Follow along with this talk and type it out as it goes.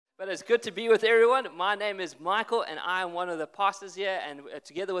But it's good to be with everyone. My name is Michael, and I am one of the pastors here. And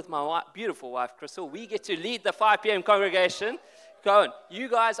together with my beautiful wife, Crystal, we get to lead the 5 p.m. congregation. Go on. You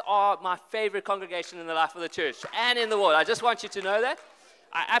guys are my favorite congregation in the life of the church and in the world. I just want you to know that.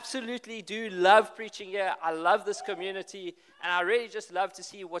 I absolutely do love preaching here. I love this community. And I really just love to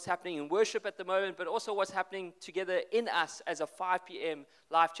see what's happening in worship at the moment, but also what's happening together in us as a 5 p.m.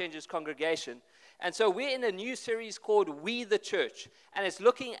 Life Changes congregation. And so we're in a new series called We the Church. And it's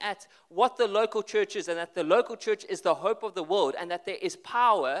looking at what the local church is, and that the local church is the hope of the world, and that there is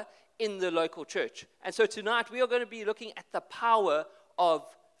power in the local church. And so tonight we are going to be looking at the power of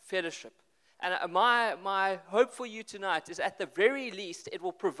fellowship. And my hope for you tonight is, at the very least, it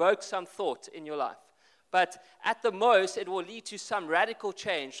will provoke some thought in your life. But at the most, it will lead to some radical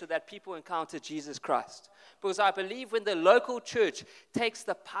change so that people encounter Jesus Christ. Because I believe when the local church takes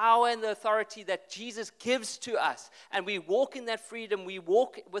the power and the authority that Jesus gives to us, and we walk in that freedom, we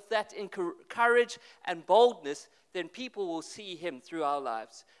walk with that in courage and boldness, then people will see him through our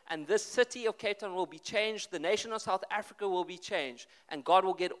lives. And this city of Cape Town will be changed, the nation of South Africa will be changed, and God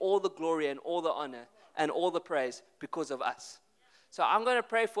will get all the glory and all the honor and all the praise because of us. So I'm going to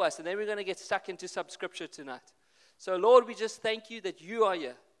pray for us, and then we're going to get stuck into some scripture tonight. So Lord, we just thank you that you are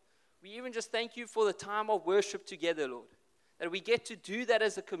here. We even just thank you for the time of worship together, Lord. That we get to do that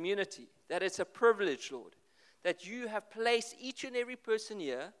as a community. That it's a privilege, Lord. That you have placed each and every person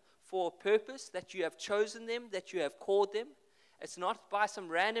here for a purpose, that you have chosen them, that you have called them. It's not by some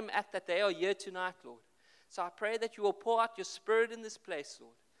random act that they are here tonight, Lord. So I pray that you will pour out your Spirit in this place,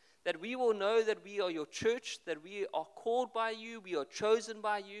 Lord. That we will know that we are your church, that we are called by you, we are chosen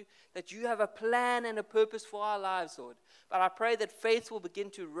by you, that you have a plan and a purpose for our lives, Lord. But I pray that faith will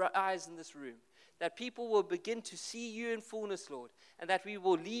begin to rise in this room, that people will begin to see you in fullness, Lord, and that we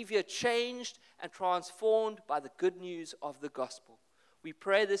will leave here changed and transformed by the good news of the gospel. We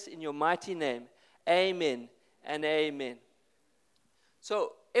pray this in your mighty name. Amen and amen.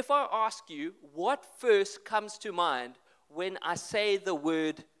 So if I ask you, what first comes to mind when I say the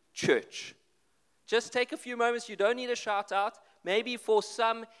word church? Just take a few moments. You don't need a shout out. Maybe for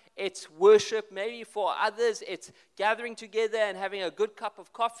some it's worship. Maybe for others it's gathering together and having a good cup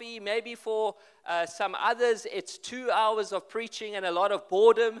of coffee. Maybe for some others it's 2 hours of preaching and a lot of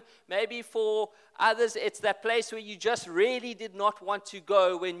boredom. Maybe for others it's that place where you just really did not want to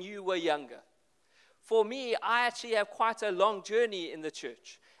go when you were younger. For me, I actually have quite a long journey in the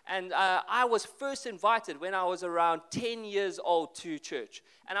church. And I was first invited when I was around 10 years old to church.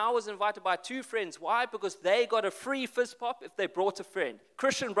 And I was invited by 2 friends. Why? Because they got a free fizz pop if they brought a friend.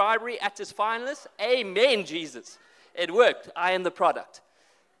 Christian bribery at its finest. Amen, Jesus. It worked. I am the product.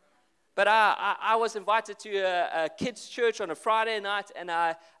 But I was invited to a kids' church on a Friday night, and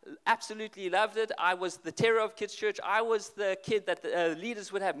I absolutely loved it. I was the terror of kids' church. I was the kid that the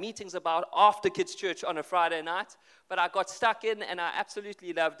leaders would have meetings about after kids' church on a Friday night. But I got stuck in, and I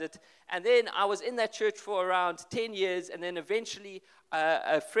absolutely loved it. And then I was in that church for around 10 years, and then eventually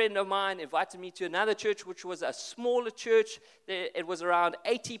a friend of mine invited me to another church, which was a smaller church. It was around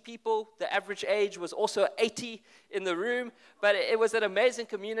 80 people. The average age was also 80 in the room. But it was an amazing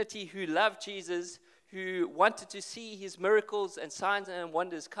community who loved Jesus, who wanted to see his miracles and signs and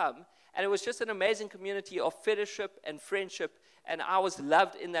wonders come. And it was just an amazing community of fellowship and friendship, and I was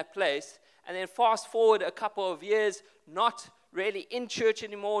loved in that place. And then fast forward a couple of years, not really in church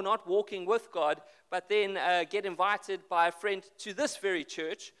anymore, not walking with God, but then get invited by a friend to this very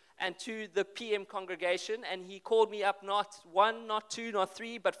church and to the PM congregation. And he called me up not 1, not 2, not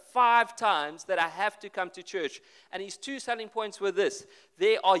 3, but 5 times that I have to come to church. And his 2 selling points were this.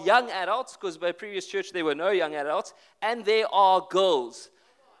 There are young adults, because by previous church there were no young adults, and there are girls.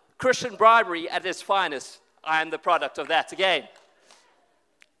 Christian bribery at its finest. I am the product of that again.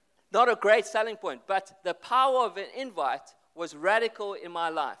 Not a great selling point, but the power of an invite was radical in my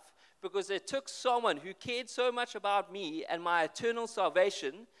life, because it took someone who cared so much about me and my eternal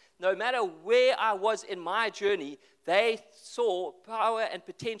salvation. No matter where I was in my journey, they saw power and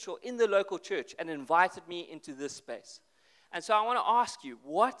potential in the local church and invited me into this space. And so I want to ask you,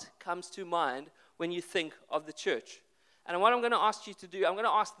 what comes to mind when you think of the church? And what I'm going to ask you to do, I'm going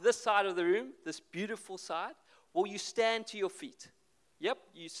to ask this side of the room, this beautiful side, will you stand to your feet? Yep,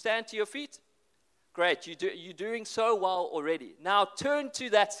 you stand to your feet. Great, you're doing so well already. Now turn to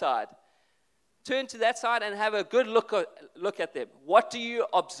that side. Turn to that side and have a good look at them. What do you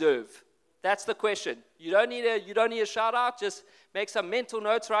observe? That's the question. You don't need a shout out. Just make some mental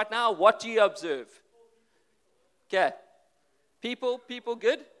notes right now. What do you observe? Okay. People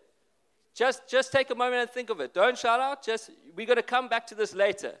good? Just take a moment and think of it. Don't shout out. We're going to come back to this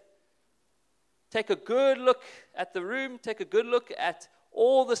later. Take a good look at the room. Take a good look at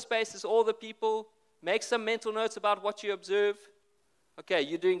all the spaces, all the people. Make some mental notes about what you observe. Okay,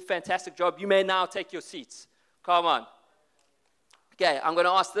 you're doing a fantastic job. You may now take your seats. Come on. Okay, I'm going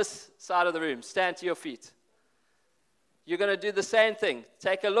to ask this side of the room. Stand to your feet. You're going to do the same thing.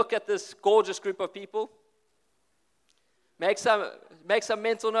 Take a look at this gorgeous group of people. Make some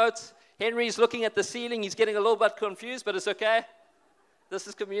mental notes. Henry's looking at the ceiling. He's getting a little bit confused, but it's okay. This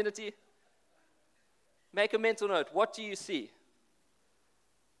is community. Make a mental note. What do you see?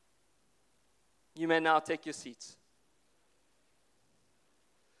 You may now take your seats.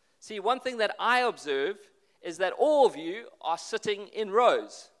 See, one thing that I observe is that all of you are sitting in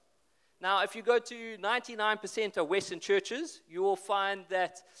rows. Now, if you go to 99% of Western churches, you will find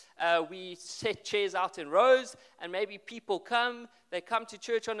that we set chairs out in rows, and maybe people come, they come to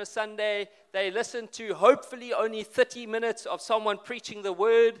church on a Sunday, they listen to hopefully only 30 minutes of someone preaching the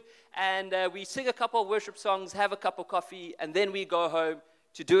word, and we sing a couple of worship songs, have a cup of coffee, and then we go home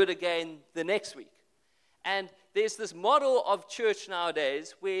to do it again the next week. And there's this model of church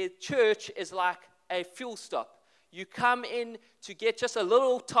nowadays where church is like a fuel stop. You come in to get just a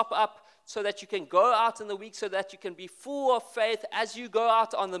little top up so that you can go out in the week, so that you can be full of faith as you go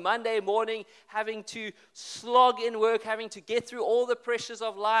out on the Monday morning, having to slog in work, having to get through all the pressures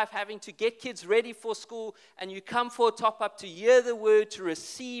of life, having to get kids ready for school, and you come for a top up to hear the word, to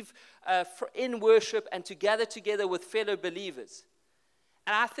receive in worship, and to gather together with fellow believers.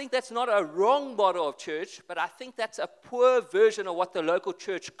 And I think that's not a wrong model of church, but I think that's a poor version of what the local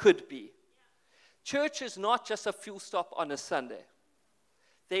church could be. Church is not just a fuel stop on a Sunday.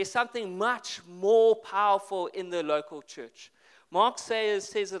 There's something much more powerful in the local church. Mark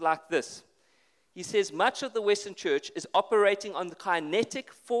says it like this. He says, much of the Western church is operating on the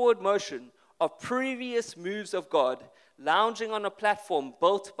kinetic forward motion of previous moves of God, lounging on a platform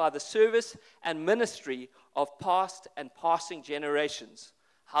built by the service and ministry of past and passing generations.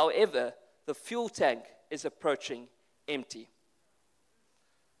 However, the fuel tank is approaching empty.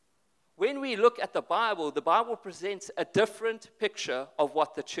 When we look at the Bible presents a different picture of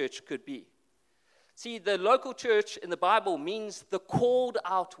what the church could be. See, the local church in the Bible means the called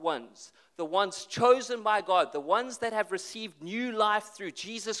out ones, the ones chosen by God, the ones that have received new life through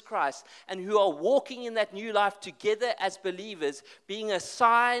Jesus Christ and who are walking in that new life together as believers, being a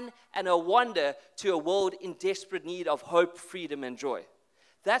sign and a wonder to a world in desperate need of hope, freedom, and joy.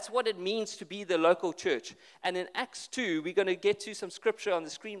 That's what it means to be the local church. And in Acts 2, we're going to get to some scripture on the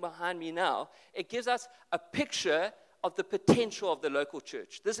screen behind me now. It gives us a picture of the potential of the local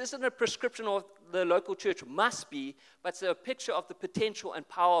church. This isn't a prescription of the local church must be, but it's a picture of the potential and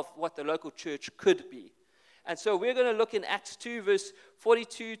power of what the local church could be. And so we're going to look in Acts 2, verse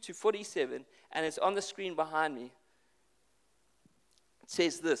 42 to 47, and it's on the screen behind me. It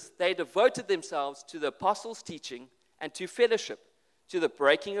says this: they devoted themselves to the apostles' teaching and to fellowship, to the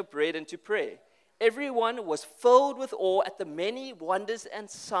breaking of bread and to prayer. Everyone was filled with awe at the many wonders and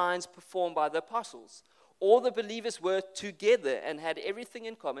signs performed by the apostles. All the believers were together and had everything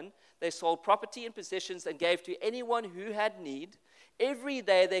in common. They sold property and possessions and gave to anyone who had need. Every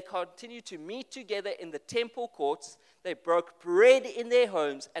day they continued to meet together in the temple courts. They broke bread in their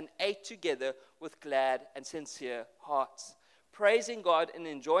homes and ate together with glad and sincere hearts, praising God and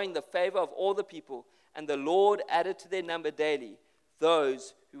enjoying the favor of all the people. And the Lord added to their number daily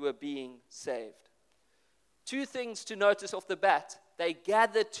those who were being saved. Two things to notice off the bat: they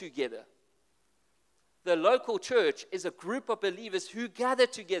gathered together. The local church is a group of believers who gather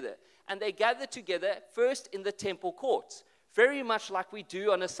together, and they gather together first in the temple courts, very much like we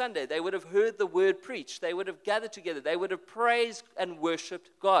do on a Sunday. They would have heard the word preached. They would have gathered together. They would have praised and worshipped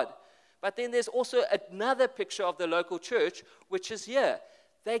God. But then there's also another picture of the local church, which is here.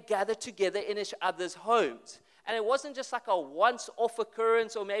 They gathered together in each other's homes. And it wasn't just like a once-off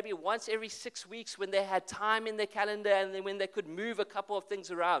occurrence or maybe once every 6 weeks when they had time in their calendar and then when they could move a couple of things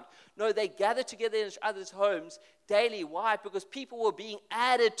around. No, they gathered together in each other's homes daily. Why? Because people were being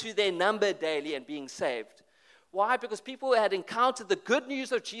added to their number daily and being saved. Why? Because people had encountered the good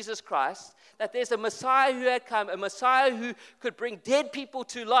news of Jesus Christ, that there's a Messiah who had come, a Messiah who could bring dead people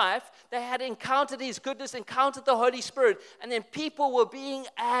to life. They had encountered His goodness, encountered the Holy Spirit, and then people were being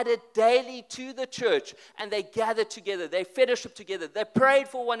added daily to the church, and they gathered together, they fellowshiped together, they prayed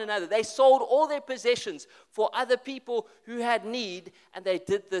for one another, they sold all their possessions for other people who had need, and they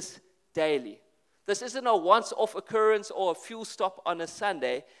did this daily. This isn't a once-off occurrence or a fuel stop on a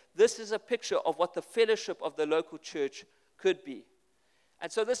Sunday. This is a picture of what the fellowship of the local church could be. And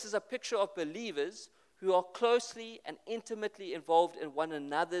so this is a picture of believers who are closely and intimately involved in one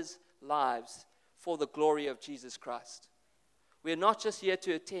another's lives for the glory of Jesus Christ. We're not just here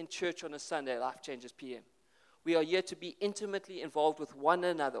to attend church on a Sunday, Life Changes PM. We are here to be intimately involved with one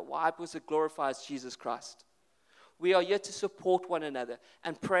another. Why? Because it glorifies Jesus Christ. We are here to support one another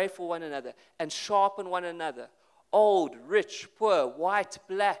and pray for one another and sharpen one another. Old, rich, poor, white,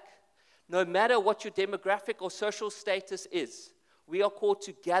 black. No matter what your demographic or social status is, we are called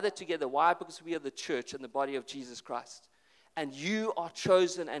to gather together. Why? Because we are the church and the body of Jesus Christ. And you are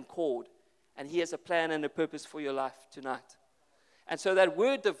chosen and called. And He has a plan and a purpose for your life tonight. And so that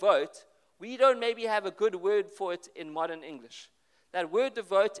word devote, we don't maybe have a good word for it in modern English. That word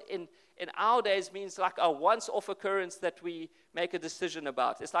devote in our days means like a once-off occurrence that we make a decision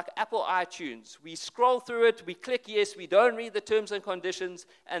about. It's like Apple iTunes. We scroll through it, we click yes, we don't read the terms and conditions,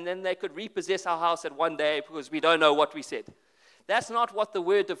 and then they could repossess our house at one day because we don't know what we said. That's not what the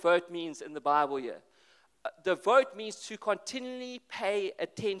word devote means in the Bible here. Devote means to continually pay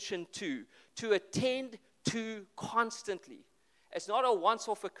attention to attend to constantly. It's not a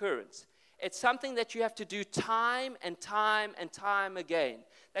once-off occurrence. It's something that you have to do time and time and time again.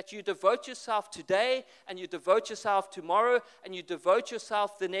 That you devote yourself today, and you devote yourself tomorrow, and you devote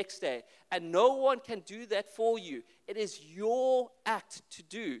yourself the next day. And no one can do that for you. It is your act to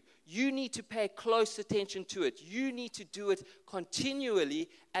do. You need to pay close attention to it. You need to do it continually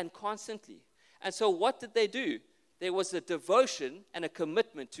and constantly. And so what did they do? There was a devotion and a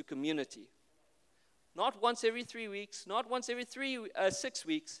commitment to community. Not once every 3 weeks, not once every 6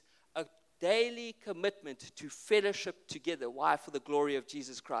 weeks, a daily commitment to fellowship together. Why? For the glory of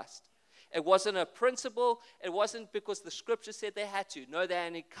Jesus Christ. It wasn't a principle. It wasn't because the scripture said they had to. No, they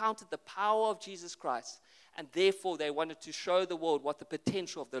had encountered the power of Jesus Christ, and therefore they wanted to show the world what the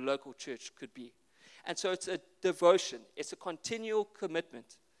potential of the local church could be. And so it's a devotion. It's a continual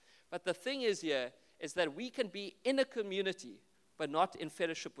commitment. But the thing is here is that we can be in a community, but not in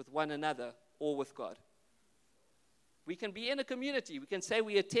fellowship with one another or with God. We can be in a community. We can say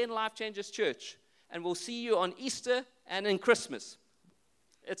we attend Life Changers Church, and we'll see you on Easter and in Christmas.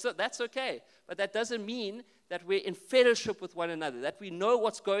 That's okay. But that doesn't mean that we're in fellowship with one another, that we know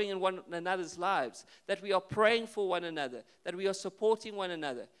what's going in one another's lives, that we are praying for one another, that we are supporting one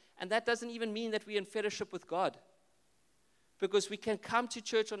another. And that doesn't even mean that we're in fellowship with God. Because we can come to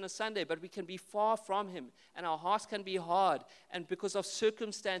church on a Sunday, but we can be far from Him, and our hearts can be hard, and because of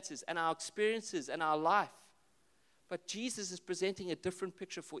circumstances and our experiences and our life. But Jesus is presenting a different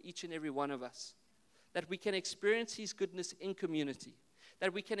picture for each and every one of us. That we can experience His goodness in community.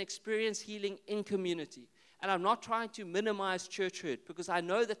 That we can experience healing in community. And I'm not trying to minimize church hurt, because I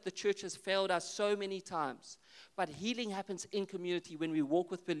know that the church has failed us so many times. But healing happens in community when we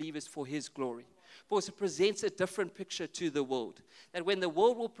walk with believers for His glory. Because it presents a different picture to the world. That when the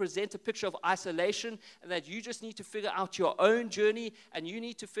world will present a picture of isolation, and that you just need to figure out your own journey, and you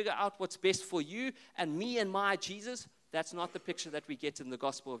need to figure out what's best for you, and me and my Jesus, that's not the picture that we get in the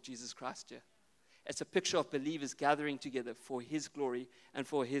gospel of Jesus Christ here. It's a picture of believers gathering together for His glory and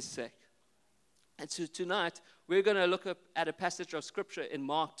for His sake. And so tonight, we're going to look at a passage of Scripture in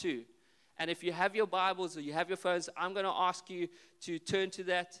Mark 2. And if you have your Bibles or you have your phones, I'm going to ask you to turn to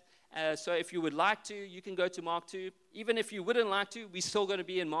that. So if you would like to, you can go to Mark 2. Even if you wouldn't like to, we're still going to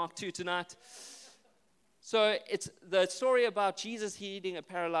be in Mark 2 tonight. So it's the story about Jesus healing a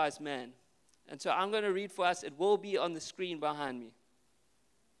paralyzed man. And so I'm going to read for us. It will be on the screen behind me.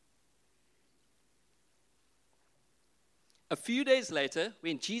 A few days later,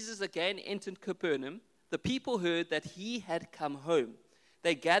 when Jesus again entered Capernaum, the people heard that He had come home.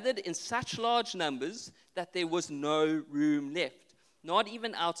 They gathered in such large numbers that there was no room left, not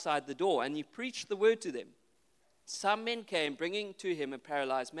even outside the door, and He preached the word to them. Some men came, bringing to Him a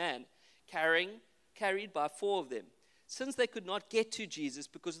paralyzed man, carried by 4 of them. Since they could not get to Jesus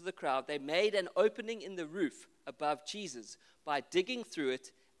because of the crowd, they made an opening in the roof above Jesus by digging through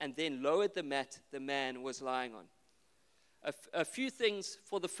it, and then lowered the mat the man was lying on. A few things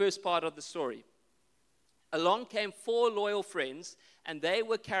for the first part of the story. Along came 4 loyal friends, and they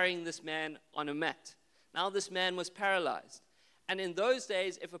were carrying this man on a mat. Now this man was paralyzed. And in those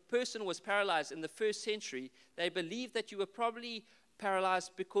days, if a person was paralyzed in the first century, they believed that you were probably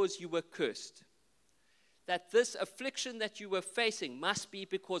paralyzed because you were cursed. That this affliction that you were facing must be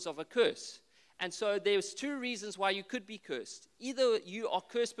because of a curse. And so there's 2 reasons why you could be cursed. Either you are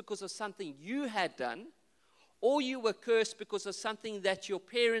cursed because of something you had done, or you were cursed because of something that your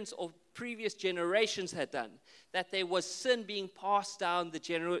parents or previous generations had done, that there was sin being passed down the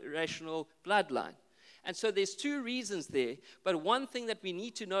generational bloodline. And so there's 2 reasons there, but one thing that we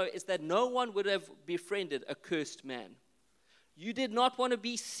need to know is that no one would have befriended a cursed man. You did not want to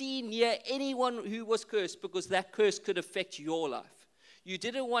be seen near anyone who was cursed, because that curse could affect your life. You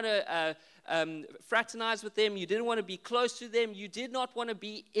didn't want to fraternize with them. You didn't want to be close to them. You did not want to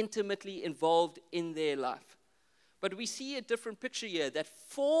be intimately involved in their life. But we see a different picture here, that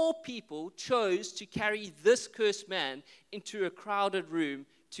 4 people chose to carry this cursed man into a crowded room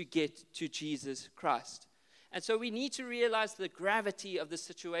to get to Jesus Christ. And so we need to realize the gravity of the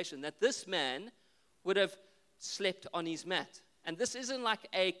situation, that this man would have slept on his mat. And this isn't like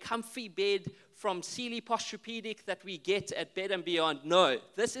a comfy bed from Sealy Posturepedic that we get at Bed and Beyond. No,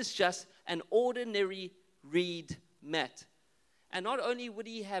 this is just an ordinary reed mat. And not only would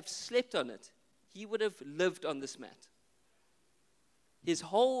he have slept on it, he would have lived on this mat. His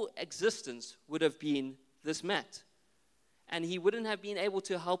whole existence would have been this mat. And he wouldn't have been able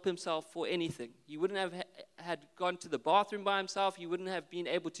to help himself for anything. He wouldn't have had gone to the bathroom by himself. He wouldn't have been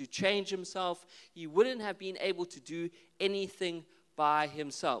able to change himself. He wouldn't have been able to do anything by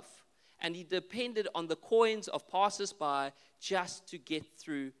himself. And he depended on the coins of passers-by just to get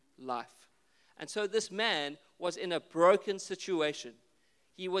through life. And so this man was in a broken situation.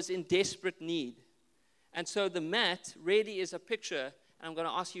 He was in desperate need. And so the mat really is a picture. And I'm going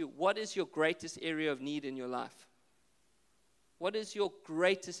to ask you, what is your greatest area of need in your life? What is your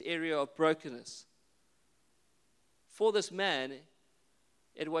greatest area of brokenness? For this man,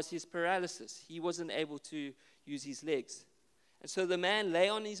 it was his paralysis. He wasn't able to use his legs. And so the man lay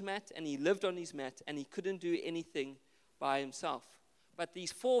on his mat, and he lived on his mat, and he couldn't do anything by himself. But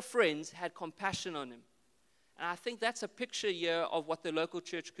these 4 friends had compassion on him. And I think that's a picture here of what the local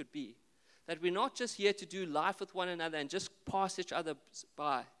church could be. That we're not just here to do life with one another and just pass each other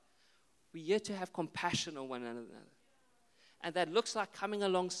by. We're here to have compassion on one another. And that looks like coming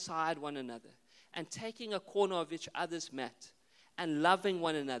alongside one another and taking a corner of each other's mat and loving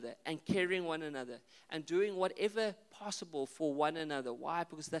one another and caring one another and doing whatever possible for one another. Why?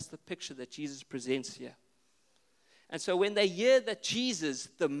 Because that's the picture that Jesus presents here. And so when they hear that Jesus,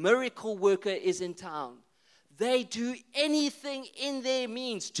 the miracle worker, is in town, they do anything in their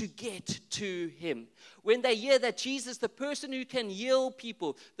means to get to him. When they hear that Jesus, the person who can heal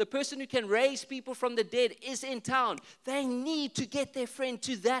people, the person who can raise people from the dead, is in town, they need to get their friend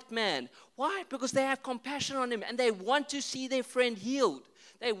to that man. Why? Because they have compassion on him and they want to see their friend healed.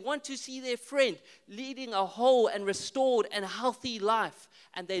 They want to see their friend leading a whole and restored and healthy life.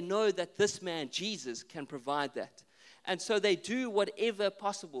 And they know that this man, Jesus, can provide that. And so they do whatever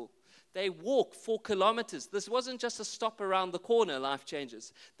possible. They walk 4 kilometers. This wasn't just a stop around the corner, Life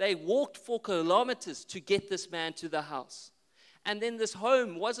Changes. They walked 4 kilometers to get this man to the house. And then this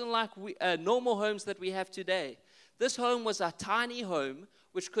home wasn't like normal homes that we have today. This home was a tiny home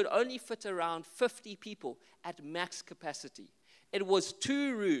which could only fit around 50 people at max capacity. It was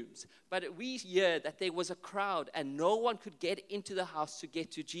 2 rooms, but we hear that there was a crowd and no one could get into the house to get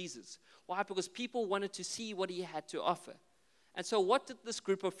to Jesus. Why? Because people wanted to see what he had to offer. And so what did this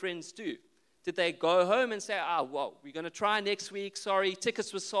group of friends do? Did they go home and say, well, we're going to try next week. Sorry,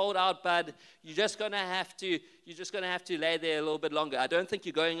 tickets were sold out, bud. You're just going to have to lay there a little bit longer. I don't think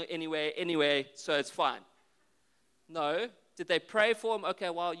you're going anywhere anyway, so it's fine. No. Did they pray for him? Okay,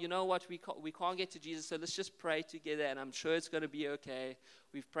 well, you know what? We can't get to Jesus, so let's just pray together, and I'm sure it's going to be okay.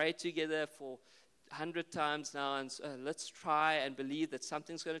 We've prayed together for 100 times now, and so let's try and believe that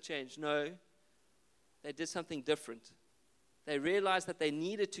something's going to change. No. They did something different. They realized that they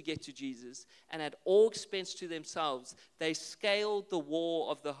needed to get to Jesus, and at all expense to themselves, they scaled the wall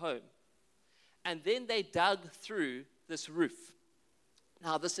of the home. And then they dug through this roof.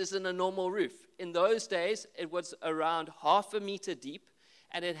 Now, this isn't a normal roof. In those days, it was around 1/2 meter deep,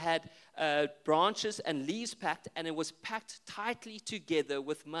 and it had branches and leaves packed, and it was packed tightly together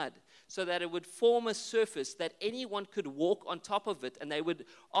with mud, so that it would form a surface that anyone could walk on top of it, and they would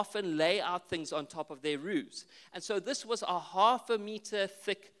often lay out things on top of their roofs. And so this was a 1/2 meter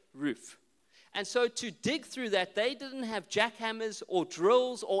thick roof. And so to dig through that, they didn't have jackhammers or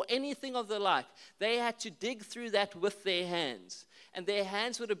drills or anything of the like. They had to dig through that with their hands. And their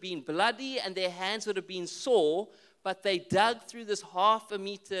hands would have been bloody and their hands would have been sore, but they dug through this 1/2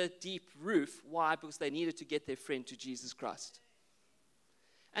 meter deep roof. Why? Because they needed to get their friend to Jesus Christ.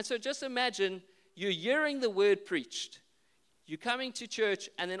 And so just imagine you're hearing the word preached. You're coming to church,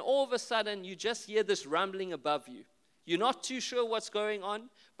 and then all of a sudden you just hear this rumbling above you. You're not too sure what's going on,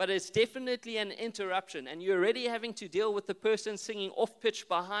 but it's definitely an interruption. And you're already having to deal with the person singing off pitch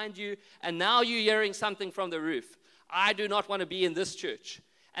behind you, and now you're hearing something from the roof. I do not want to be in this church.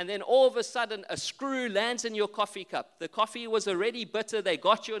 And then all of a sudden, a screw lands in your coffee cup. The coffee was already bitter. They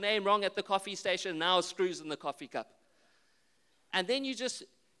got your name wrong at the coffee station. Now a screw's in the coffee cup. And then you just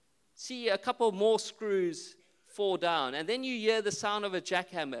see a couple more screws fall down. And then you hear the sound of a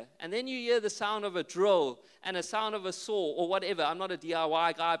jackhammer. And then you hear the sound of a drill and a sound of a saw or whatever. I'm not a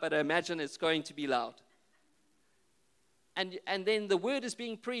DIY guy, but I imagine it's going to be loud. and then the word is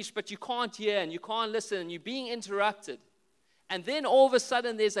being preached, but you can't hear and you can't listen, and you're being interrupted. And then all of a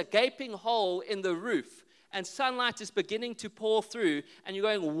sudden there's a gaping hole in the roof, and sunlight is beginning to pour through, and you're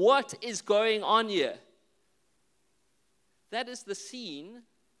going, what is going on here? That is the scene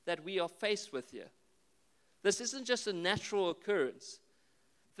that we are faced with here. This isn't just a natural occurrence.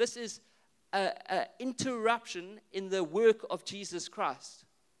 This is an interruption in the work of Jesus Christ.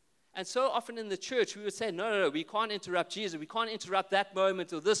 And so often in the church, we would say, no, we can't interrupt Jesus. We can't interrupt that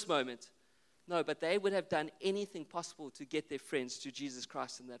moment or this moment. No, but they would have done anything possible to get their friends to Jesus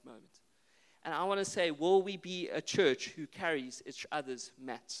Christ in that moment. And I want to say, will we be a church who carries each other's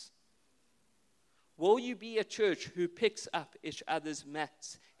mats? Will you be a church who picks up each other's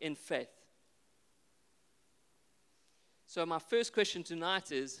mats in faith? So my first question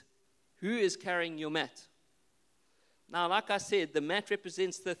tonight is, who is carrying your mat? Now, like I said, the mat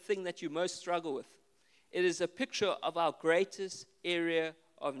represents the thing that you most struggle with. It is a picture of our greatest area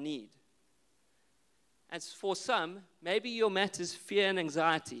of need. And for some, maybe your mat is fear and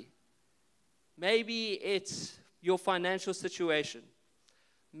anxiety. Maybe it's your financial situation.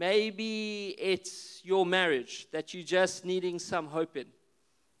 Maybe it's your marriage that you're just needing some hope in,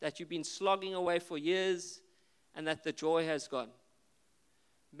 that you've been slogging away for years and that the joy has gone.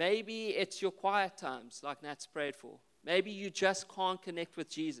 Maybe it's your quiet times, like Nat's prayed for. Maybe you just can't connect with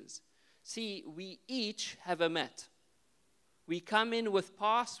Jesus. See, we each have a mat. We come in with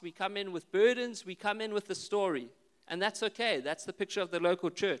past, we come in with burdens, we come in with a story. And that's okay. That's the picture of the local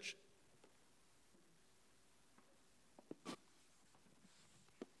church.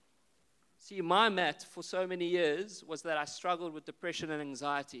 See, my mat for so many years was that I struggled with depression and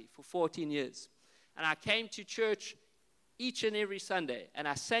anxiety for 14 years. And I came to church each and every Sunday, and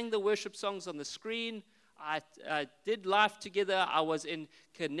I sang the worship songs on the screen. I did life together. I was in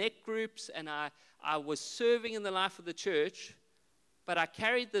connect groups, and I was serving in the life of the church, but I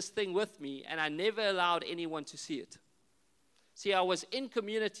carried this thing with me, and I never allowed anyone to see it. See, I was in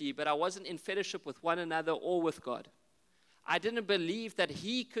community, but I wasn't in fellowship with one another or with God. I didn't believe that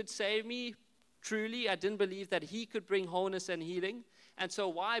He could save me truly. I didn't believe that He could bring wholeness and healing. And so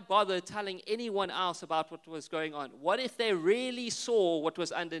why bother telling anyone else about what was going on? What if they really saw what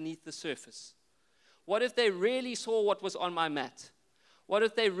was underneath the surface? What if they really saw what was on my mat? What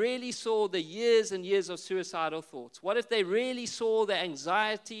if they really saw the years and years of suicidal thoughts? What if they really saw the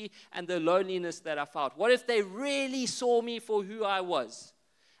anxiety and the loneliness that I felt? What if they really saw me for who I was?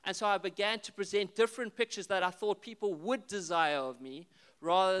 And so I began to present different pictures that I thought people would desire of me,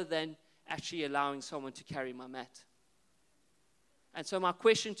 rather than actually allowing someone to carry my mat. And so my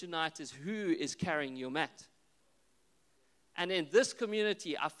question tonight is, who is carrying your mat? And in this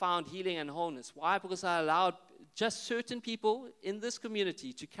community, I found healing and wholeness. Why? Because I allowed just certain people in this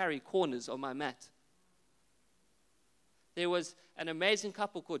community to carry corners of my mat. There was an amazing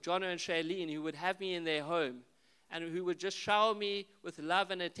couple called Jono and Shailene who would have me in their home and who would just shower me with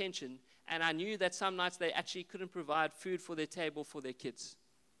love and attention. And I knew that some nights they actually couldn't provide food for their table for their kids.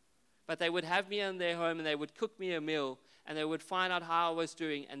 But they would have me in their home, and they would cook me a meal, and they would find out how I was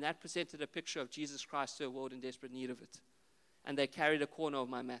doing, and that presented a picture of Jesus Christ to a world in desperate need of it. And they carried a corner of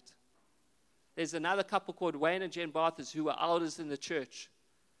my mat. There's another couple called Wayne and Jen Barthers who were elders in the church.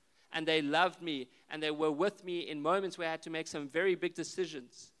 And they loved me, and they were with me in moments where I had to make some very big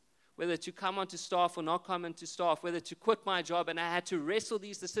decisions, whether to come onto staff or not come onto staff, whether to quit my job, and I had to wrestle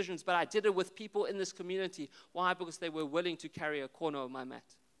these decisions, but I did it with people in this community. Why? Because they were willing to carry a corner of my mat.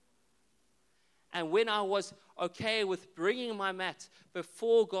 And when I was okay with bringing my mat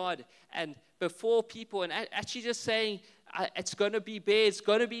before God and before people and actually just saying, it's going to be bare, it's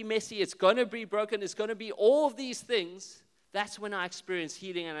going to be messy, it's going to be broken, it's going to be all of these things, that's when I experienced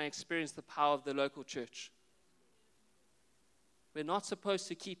healing and I experienced the power of the local church. We're not supposed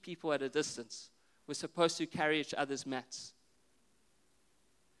to keep people at a distance. We're supposed to carry each other's mats.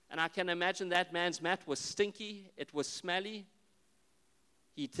 And I can imagine that man's mat was stinky, it was smelly.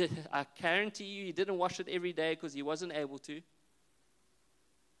 I guarantee you, he didn't wash it every day because he wasn't able to.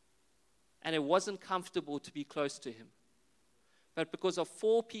 And it wasn't comfortable to be close to him. But because of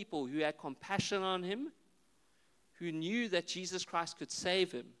 4 people who had compassion on him, who knew that Jesus Christ could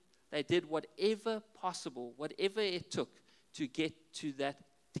save him, they did whatever possible, whatever it took to get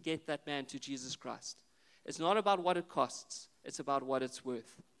that man to Jesus Christ. It's not about what it costs, it's about what it's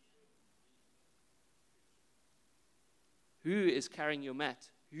worth. Who is carrying your mat?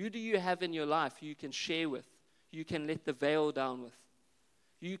 Who do you have in your life who you can share with, who you can let the veil down with,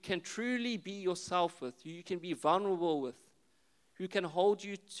 who you can truly be yourself with, who you can be vulnerable with, who can hold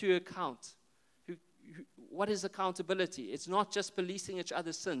you to account, what is accountability? It's not just policing each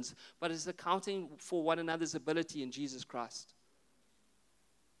other's sins, but it's accounting for one another's ability in Jesus Christ.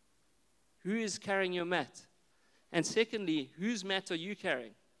 Who is carrying your mat? And secondly, whose mat are you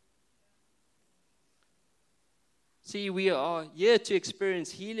carrying? See, we are here to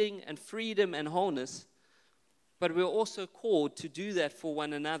experience healing and freedom and wholeness, but we're also called to do that for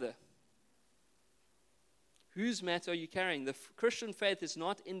one another. Whose mat are you carrying? The Christian faith is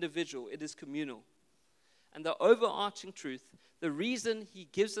not individual, it is communal. And the overarching truth, the reason he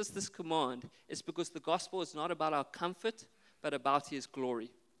gives us this command is because the gospel is not about our comfort, but about his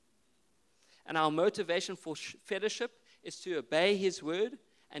glory. And our motivation for fellowship is to obey his word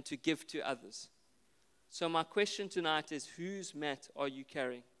and to give to others. So my question tonight is, whose mat are you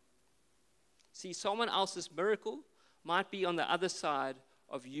carrying? See, someone else's miracle might be on the other side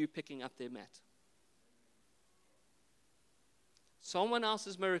of you picking up their mat. Someone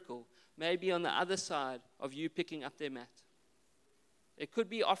else's miracle may be on the other side of you picking up their mat. It could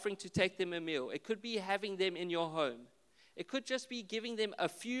be offering to take them a meal. It could be having them in your home. It could just be giving them a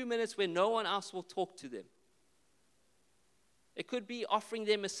few minutes where no one else will talk to them. It could be offering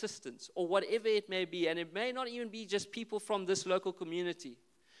them assistance or whatever it may be. And it may not even be just people from this local community,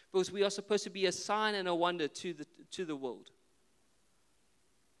 because we are supposed to be a sign and a wonder to the world.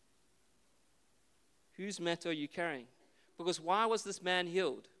 Whose mat are you carrying? Because why was this man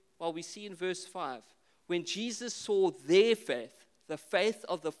healed? Well, we see in verse 5, when Jesus saw their faith, the faith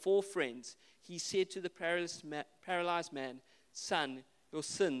of the 4 friends, he said to the paralyzed man, "Son, your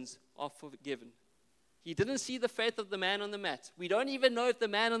sins are forgiven." He didn't see the faith of the man on the mat. We don't even know if the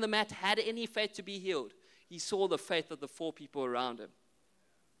man on the mat had any faith to be healed. He saw the faith of the 4 people around him.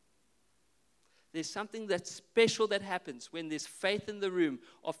 There's something that's special that happens when there's faith in the room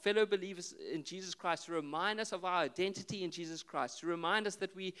of fellow believers in Jesus Christ to remind us of our identity in Jesus Christ, to remind us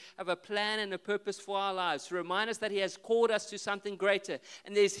that we have a plan and a purpose for our lives, to remind us that he has called us to something greater,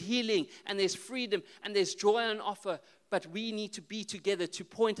 and there's healing, and there's freedom, and there's joy on offer, but we need to be together to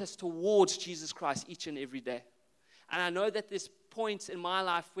point us towards Jesus Christ each and every day. And I know that there's points in my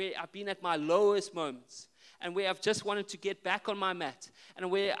life where I've been at my lowest moments, and where I've just wanted to get back on my mat, and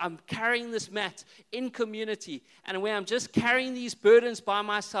where I'm carrying this mat in community, and where I'm just carrying these burdens by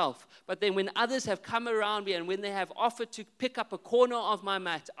myself. But then when others have come around me, and when they have offered to pick up a corner of my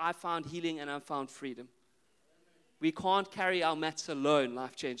mat, I found healing and I found freedom. We can't carry our mats alone,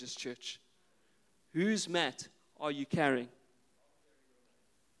 Life Changers Church. Whose mat are you carrying?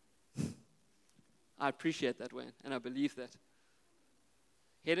 I appreciate that, Wayne, and I believe that.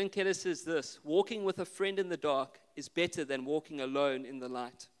 Hedenskog says this: walking with a friend in the dark is better than walking alone in the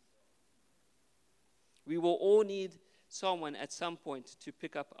light. We will all need someone at some point to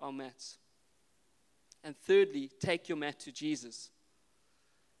pick up our mats. And thirdly, take your mat to Jesus.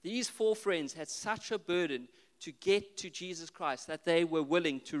 These 4 friends had such a burden to get to Jesus Christ that they were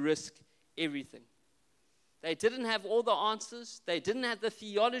willing to risk everything. They didn't have all the answers. They didn't have the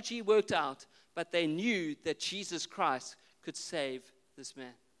theology worked out, but they knew that Jesus Christ could save this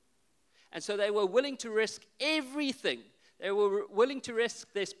man. And so they were willing to risk everything. They were willing to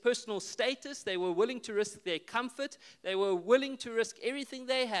risk their personal status. They were willing to risk their comfort. They were willing to risk everything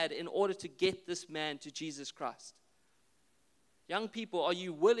they had in order to get this man to Jesus Christ. Young people, are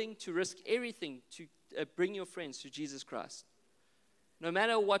you willing to risk everything to bring your friends to Jesus Christ? No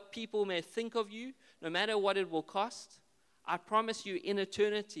matter what people may think of you, no matter what it will cost, I promise you in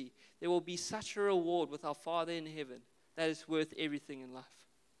eternity, there will be such a reward with our Father in heaven that is worth everything in life.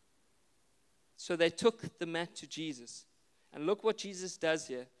 So they took the mat to Jesus. And look what Jesus does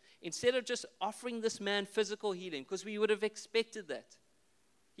here. Instead of just offering this man physical healing, because we would have expected that,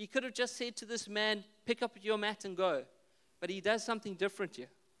 he could have just said to this man, pick up your mat and go. But he does something different here.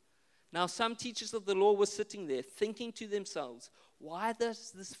 Now, some teachers of the law were sitting there thinking to themselves, why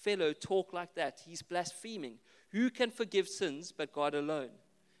does this fellow talk like that? He's blaspheming. Who can forgive sins but God alone?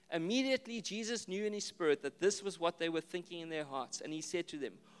 Immediately, Jesus knew in his spirit that this was what they were thinking in their hearts. And he said to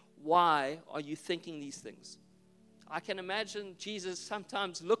them, why are you thinking these things? I can imagine Jesus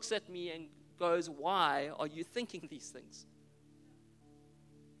sometimes looks at me and goes, why are you thinking these things?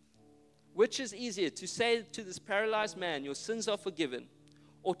 Which is easier, to say to this paralyzed man, your sins are forgiven,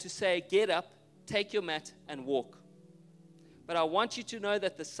 or to say, get up, take your mat, and walk? But I want you to know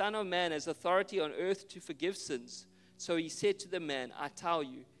that the Son of Man has authority on earth to forgive sins. So he said to the man, I tell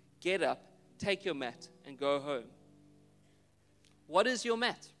you, get up, take your mat, and go home. What is your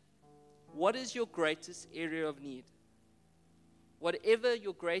mat? What is your greatest area of need? Whatever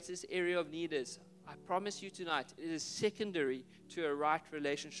your greatest area of need is, I promise you tonight, it is secondary to a right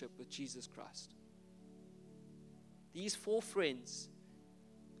relationship with Jesus Christ. These 4 friends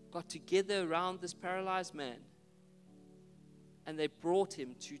got together around this paralyzed man and they brought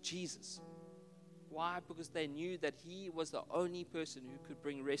him to Jesus. Why? Because they knew that he was the only person who could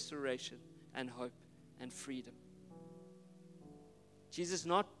bring restoration and hope and freedom. Jesus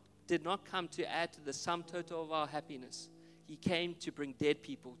did not come to add to the sum total of our happiness. He came to bring dead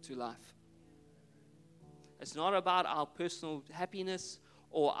people to life. It's not about our personal happiness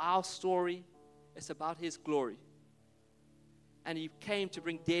or our story. It's about His glory. And He came to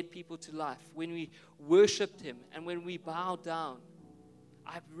bring dead people to life. When we worshiped Him and when we bowed down,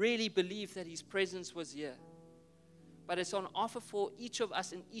 I really believe that His presence was here. But it's on offer for each of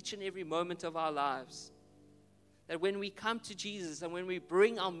us in each and every moment of our lives. That when we come to Jesus and when we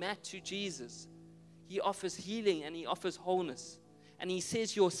bring our mat to Jesus, He offers healing and He offers wholeness. And He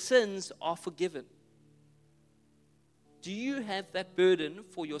says your sins are forgiven. Do you have that burden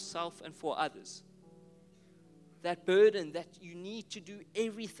for yourself and for others? That burden that you need to do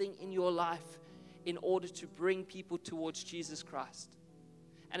everything in your life in order to bring people towards Jesus Christ.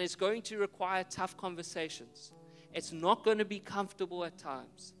 And it's going to require tough conversations. It's not going to be comfortable at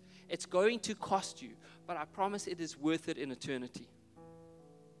times. It's going to cost you, but I promise it is worth it in eternity.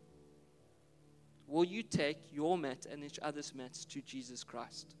 Will you take your mat and each other's mats to Jesus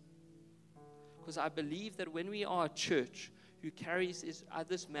Christ? Because I believe that when we are a church who carries each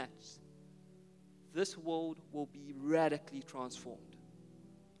other's mats, this world will be radically transformed.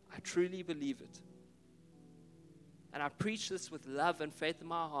 I truly believe it. And I preach this with love and faith in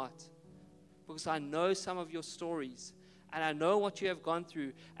my heart because I know some of your stories and I know what you have gone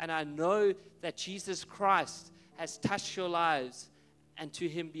through and I know that Jesus Christ has touched your lives and to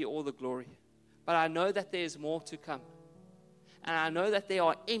Him be all the glory. But I know that there is more to come. And I know that there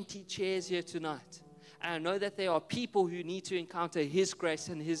are empty chairs here tonight. And I know that there are people who need to encounter His grace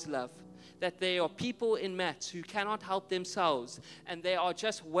and His love. That there are people in mats who cannot help themselves and they are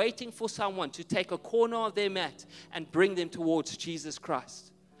just waiting for someone to take a corner of their mat and bring them towards Jesus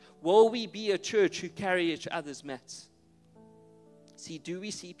Christ. Will we be a church who carry each other's mats? See, do we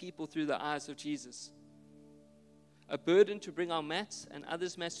see people through the eyes of Jesus? A burden to bring our mats and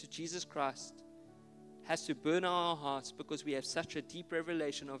others' mats to Jesus Christ has to burn our hearts because we have such a deep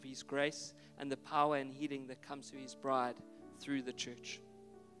revelation of His grace and the power and healing that comes to His bride through the church.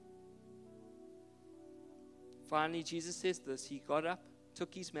 Finally, Jesus says this. He got up,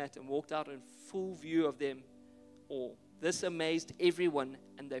 took His mat, and walked out in full view of them all. This amazed everyone,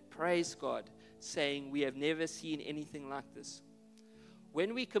 and they praised God, saying, "We have never seen anything like this."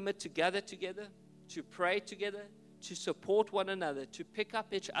 When we commit to gather together, to pray together, to support one another, to pick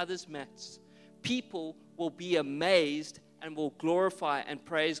up each other's mats, people will be amazed and will glorify and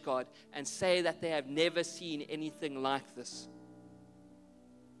praise God and say that they have never seen anything like this.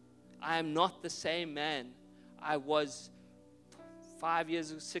 I am not the same man I was 5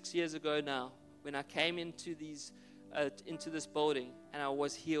 years or 6 years ago now when I came into this building and I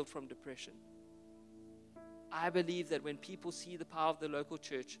was healed from depression. I believe that when people see the power of the local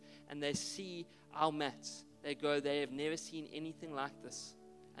church and they see our mats, they have never seen anything like this,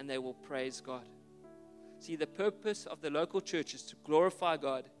 and they will praise God. See, the purpose of the local church is to glorify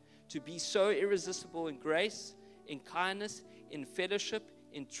God, to be so irresistible in grace, in kindness, in fellowship,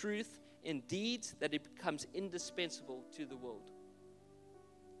 in truth, in deeds, that it becomes indispensable to the world.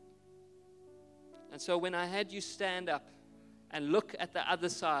 And so when I had you stand up and look at the other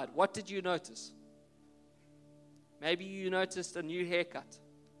side, what did you notice? Maybe you noticed a new haircut.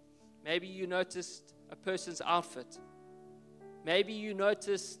 Maybe you noticed a person's outfit. Maybe you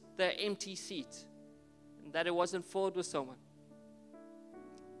noticed the empty seat and that it wasn't filled with someone.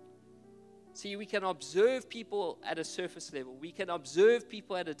 See, we can observe people at a surface level. We can observe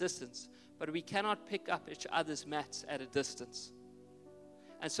people at a distance, but we cannot pick up each other's mats at a distance.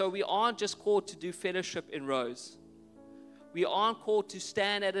 And so we aren't just called to do fellowship in rows. We aren't called to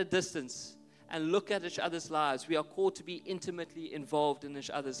stand at a distance and look at each other's lives. We are called to be intimately involved in each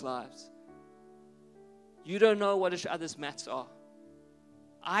other's lives. You don't know what each other's mats are.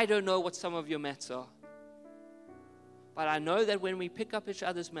 I don't know what some of your mats are. But I know that when we pick up each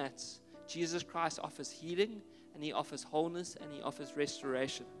other's mats, Jesus Christ offers healing, and He offers wholeness, and He offers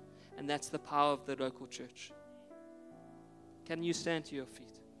restoration. And that's the power of the local church. Can you stand to your feet?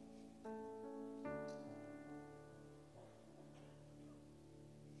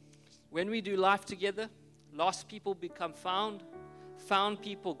 When we do life together, lost people become found, found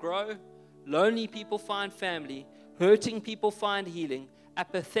people grow, lonely people find family, hurting people find healing,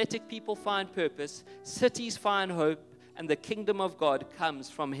 apathetic people find purpose, cities find hope, and the kingdom of God comes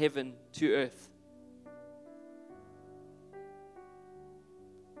from heaven to earth.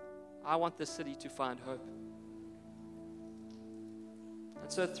 I want the city to find hope.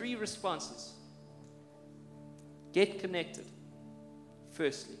 And so 3 responses. Get connected,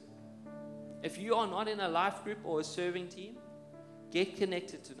 firstly. If you are not in a life group or a serving team, get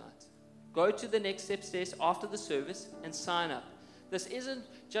connected tonight. Go to the next steps desk after the service and sign up. This isn't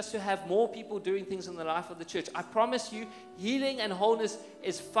just to have more people doing things in the life of the church. I promise you, healing and wholeness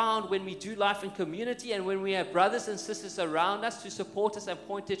is found when we do life in community and when we have brothers and sisters around us to support us and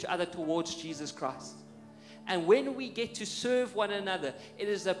point each other towards Jesus Christ. And when we get to serve one another, it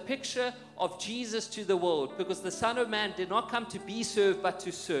is a picture of Jesus to the world, because the Son of Man did not come to be served but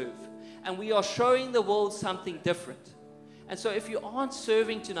to serve. And we are showing the world something different. And so if you aren't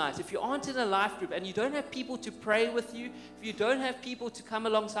serving tonight, if you aren't in a life group and you don't have people to pray with you, if you don't have people to come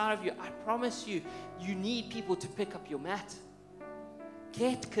alongside of you, I promise you, you need people to pick up your mat.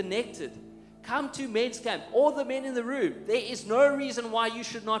 Get connected. Come to men's camp. All the men in the room. There is no reason why you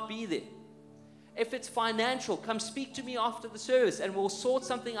should not be there. If it's financial, come speak to me after the service and we'll sort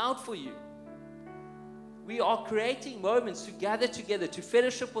something out for you. We are creating moments to gather together, to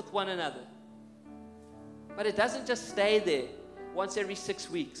fellowship with one another. But it doesn't just stay there once every 6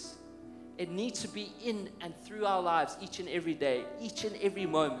 weeks. It needs to be in and through our lives each and every day, each and every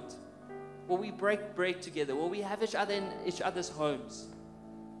moment. Will we break bread together? Will we have each other in each other's homes?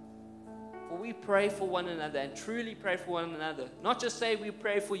 Will we pray for one another and truly pray for one another? Not just say we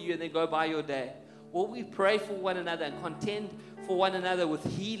pray for you and then go by your day. Will we pray for one another and contend for one another with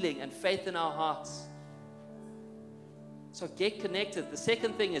healing and faith in our hearts? So get connected. The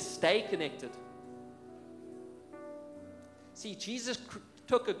second thing is stay connected. See, Jesus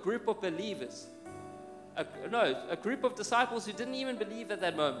took a group of believers, a group of disciples who didn't even believe at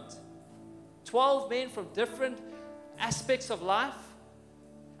that moment. 12 men from different aspects of life,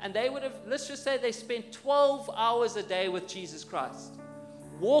 and they would have, let's just say they spent 12 hours a day with Jesus Christ,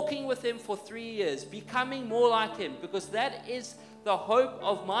 walking with him for 3 years, becoming more like him, because that is the hope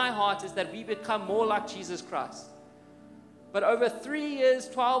of my heart, is that we become more like Jesus Christ. But over 3 years,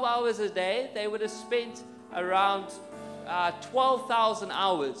 12 hours a day, they would have spent around 12,000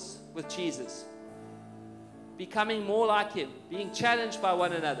 hours with Jesus, becoming more like him, being challenged by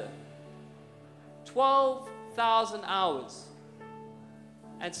one another. 12,000 hours.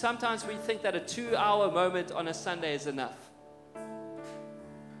 And sometimes we think that a 2-hour moment on a Sunday is enough.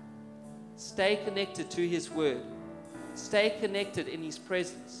 Stay connected to his word. Stay connected in his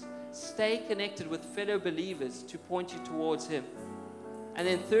presence. Stay connected with fellow believers to point you towards him. And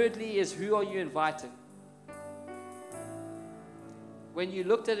then thirdly is, who are you inviting? When you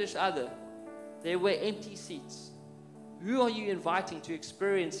looked at each other, there were empty seats. Who are you inviting to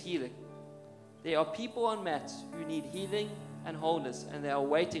experience healing? There are people on mats who need healing and wholeness, and they are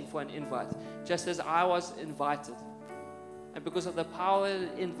waiting for an invite, just as I was invited. And because of the power of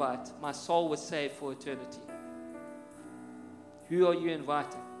the invite, my soul was saved for eternity. Who are you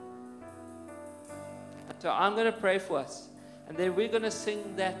inviting? And so I'm going to pray for us, and then we're going to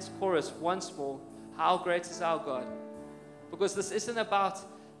sing that chorus once more, How Great is Our God. Because this isn't about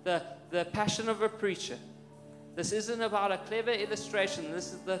the passion of a preacher. This isn't about a clever illustration.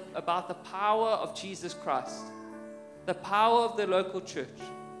 This is about the power of Jesus Christ, the power of the local church.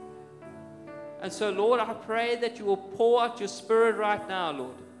 And so, Lord, I pray that you will pour out your Spirit right now,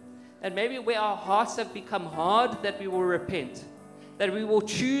 Lord. And maybe where our hearts have become hard, that we will repent, that we will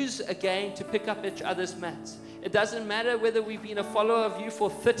choose again to pick up each other's mats. It doesn't matter whether we've been a follower of you for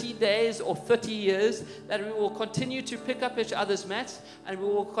 30 days or 30 years, that we will continue to pick up each other's mats, and we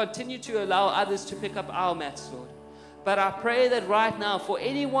will continue to allow others to pick up our mats, Lord. But I pray that right now, for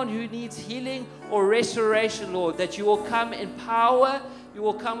anyone who needs healing or restoration, Lord, that you will come in power, you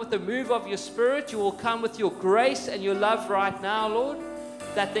will come with the move of your Spirit, you will come with your grace and your love right now, Lord,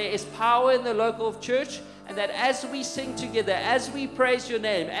 that there is power in the local church, and that as we sing together, as we praise your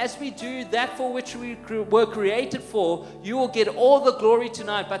name, as we do that for which we were created for, you will get all the glory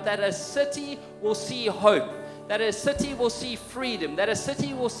tonight, but that a city will see hope, that a city will see freedom, that a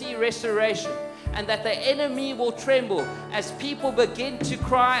city will see restoration, and that the enemy will tremble as people begin to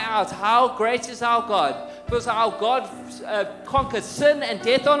cry out, how great is our God, because our God conquered sin and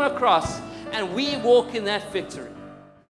death on a cross, and we walk in that victory.